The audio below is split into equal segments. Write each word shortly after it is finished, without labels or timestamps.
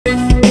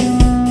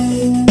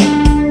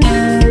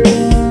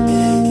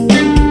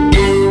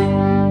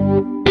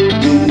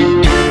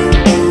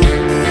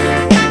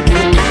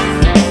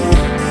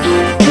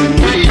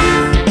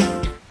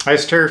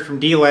guys, Terry from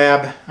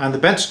D-Lab. On the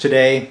bench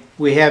today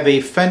we have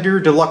a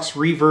Fender Deluxe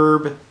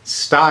Reverb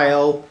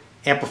style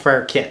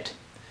amplifier kit.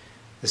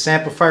 This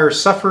amplifier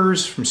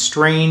suffers from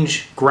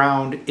strange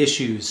ground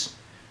issues.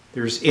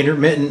 There's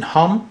intermittent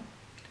hum,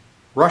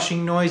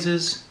 rushing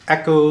noises,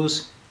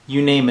 echoes,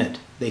 you name it.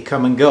 They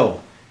come and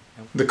go.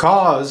 The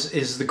cause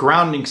is the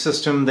grounding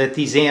system that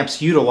these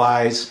amps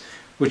utilize,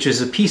 which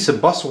is a piece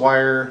of bus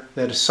wire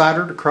that is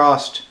soldered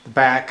across the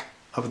back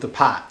of the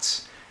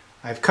pots.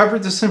 I've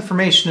covered this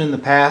information in the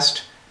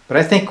past, but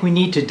I think we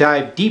need to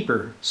dive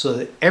deeper so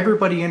that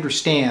everybody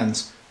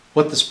understands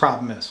what this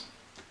problem is.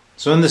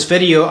 So in this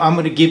video, I'm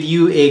going to give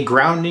you a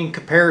grounding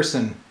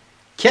comparison,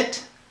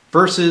 kit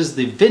versus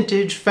the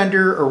vintage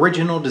Fender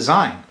original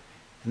design.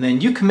 And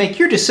then you can make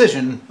your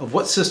decision of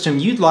what system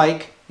you'd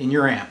like in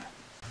your amp.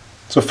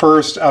 So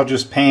first, I'll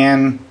just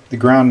pan the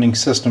grounding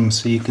system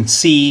so you can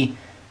see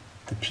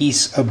the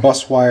piece of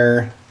bus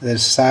wire that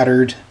is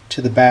soldered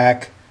to the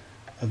back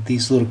of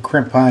these little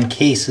crimp-on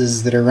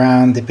cases that are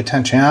on the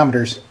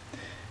potentiometers,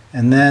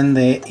 and then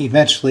they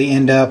eventually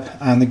end up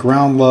on the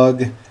ground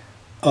lug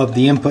of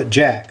the input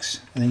jacks,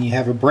 and then you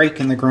have a break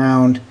in the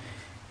ground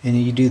and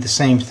you do the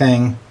same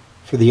thing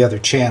for the other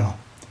channel.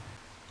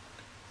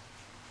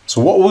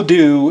 So what we'll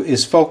do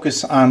is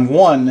focus on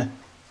one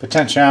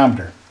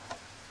potentiometer,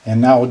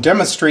 and now we'll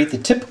demonstrate the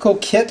typical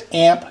kit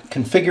amp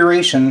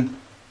configuration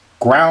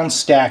ground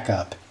stack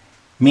up,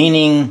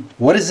 meaning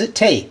what does it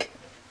take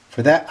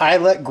for that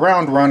eyelet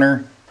ground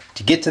runner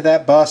to get to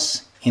that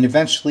bus and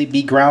eventually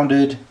be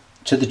grounded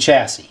to the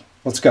chassis.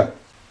 Let's go.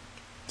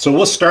 So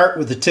we'll start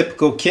with the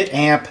typical kit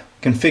amp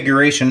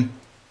configuration,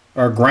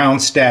 or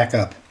ground stack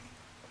up.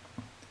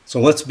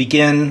 So let's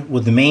begin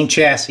with the main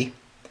chassis.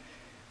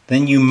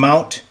 Then you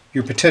mount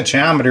your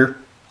potentiometer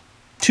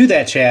to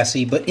that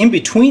chassis, but in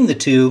between the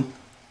two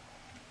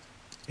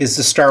is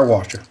the star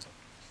washer.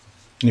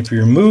 And if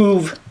you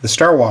remove the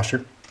star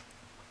washer,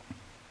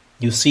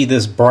 you'll see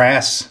this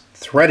brass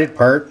threaded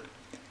part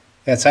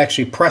that's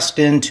actually pressed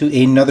into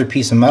another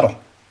piece of metal.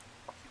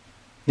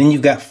 Then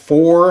you've got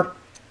 4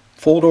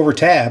 fold over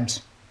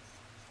tabs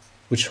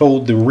which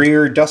hold the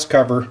rear dust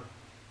cover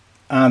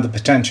on the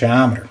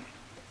potentiometer.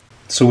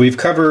 So we've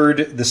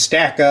covered the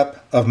stack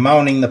up of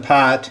mounting the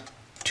pot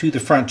to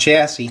the front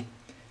chassis.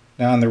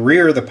 Now on the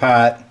rear of the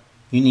pot,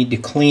 you need to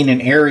clean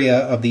an area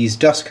of these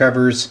dust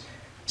covers,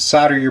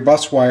 solder your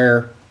bus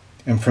wire,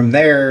 and from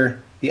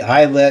there the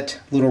eyelet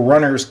little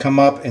runners come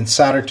up and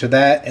solder to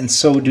that, and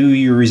so do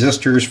your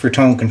resistors for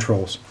tone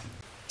controls.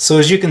 So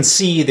as you can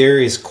see, there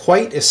is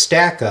quite a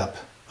stack up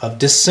of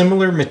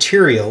dissimilar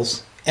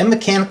materials and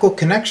mechanical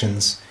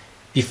connections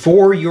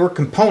before your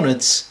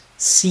components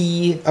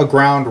see a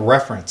ground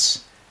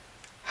reference.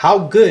 How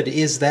good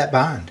is that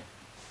bond?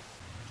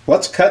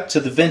 Let's cut to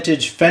the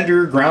vintage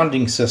Fender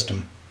grounding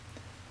system.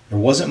 There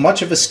wasn't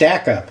much of a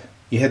stack up.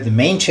 You had the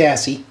main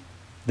chassis,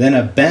 then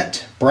a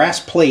bent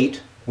brass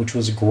plate which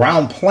was a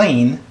ground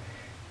plane.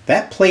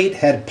 That plate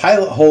had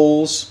pilot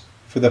holes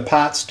for the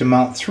pots to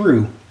mount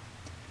through.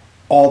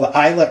 All the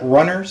eyelet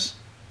runners,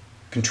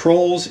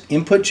 controls,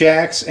 input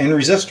jacks, and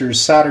resistors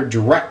soldered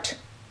direct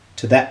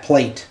to that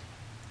plate.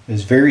 It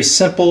was very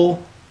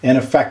simple and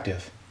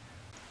effective.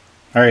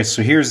 Alright,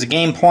 so here's the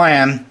game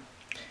plan.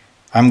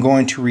 I'm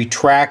going to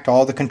retract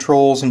all the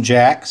controls and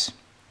jacks.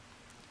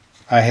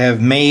 I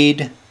have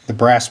made the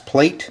brass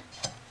plate,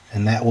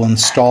 and that will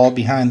install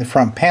behind the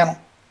front panel.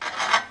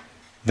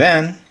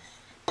 Then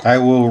I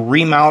will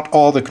remount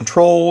all the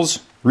controls,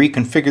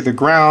 reconfigure the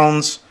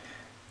grounds,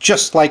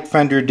 just like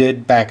Fender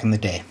did back in the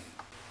day.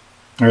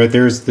 Alright,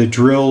 there's the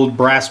drilled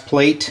brass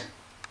plate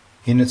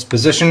in its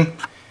position,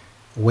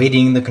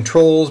 awaiting the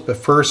controls, but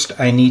first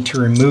I need to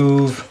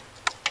remove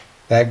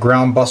that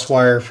ground bus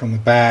wire from the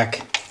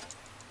back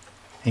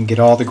and get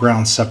all the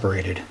ground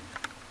separated.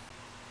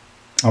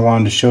 I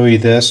wanted to show you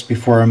this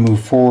before I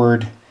move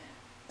forward.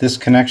 This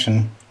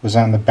connection was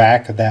on the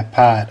back of that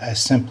pot. I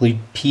simply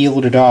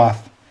peeled it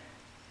off,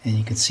 and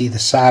you can see the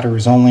solder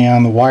is only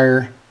on the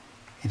wire.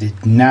 It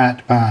did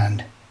not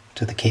bond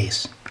to the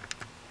case.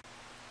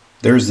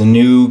 There's the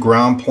new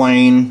ground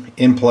plane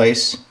in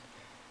place.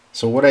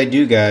 So what I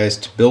do, guys,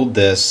 to build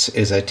this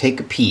is I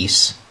take a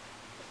piece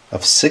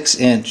of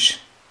 6-inch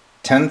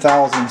 10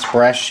 thousandths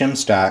brass shim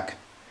stock.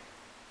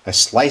 I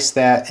slice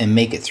that and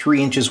make it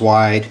 3 inches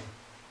wide,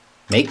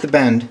 make the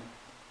bend,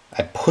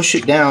 I push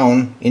it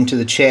down into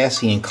the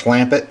chassis and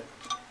clamp it,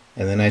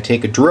 and then I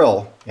take a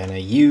drill and I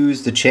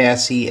use the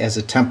chassis as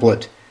a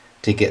template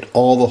to get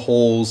all the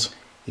holes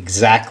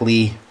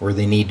exactly where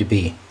they need to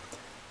be.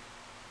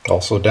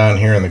 Also down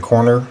here in the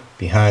corner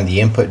behind the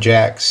input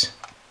jacks,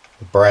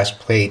 the brass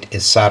plate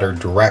is soldered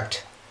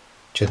direct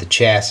to the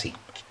chassis.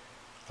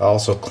 I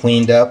also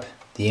cleaned up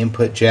the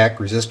input jack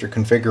resistor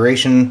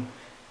configuration.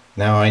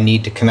 Now I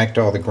need to connect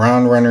all the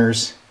ground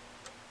runners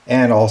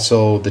and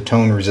also the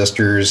tone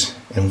resistors,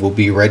 and we'll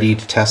be ready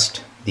to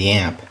test the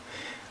amp.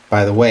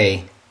 By the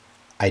way,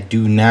 I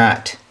do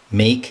not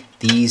make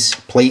these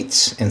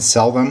plates and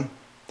sell them.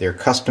 They're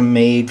custom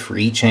made for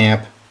each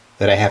amp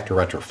that I have to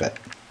retrofit.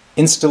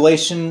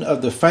 Installation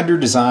of the Fender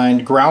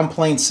designed ground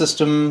plane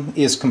system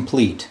is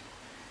complete.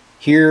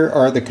 Here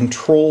are the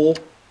control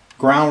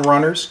ground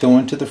runners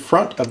going to the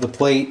front of the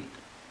plate.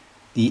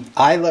 The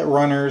eyelet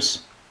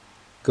runners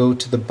go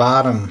to the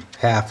bottom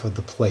half of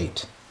the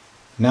plate.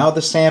 Now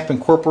this amp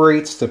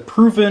incorporates the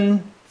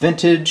proven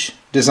vintage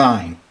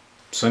design.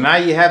 So now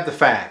you have the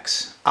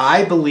facts.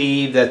 I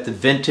believe that the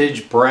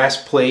vintage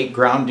brass plate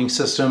grounding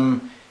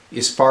system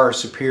is far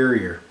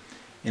superior.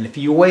 And if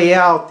you weigh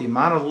out the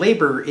amount of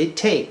labor it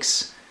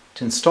takes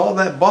to install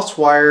that bus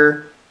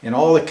wire and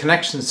all the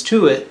connections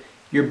to it,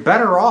 you're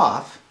better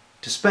off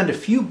to spend a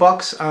few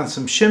bucks on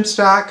some shim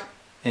stock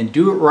and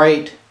do it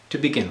right to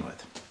begin with.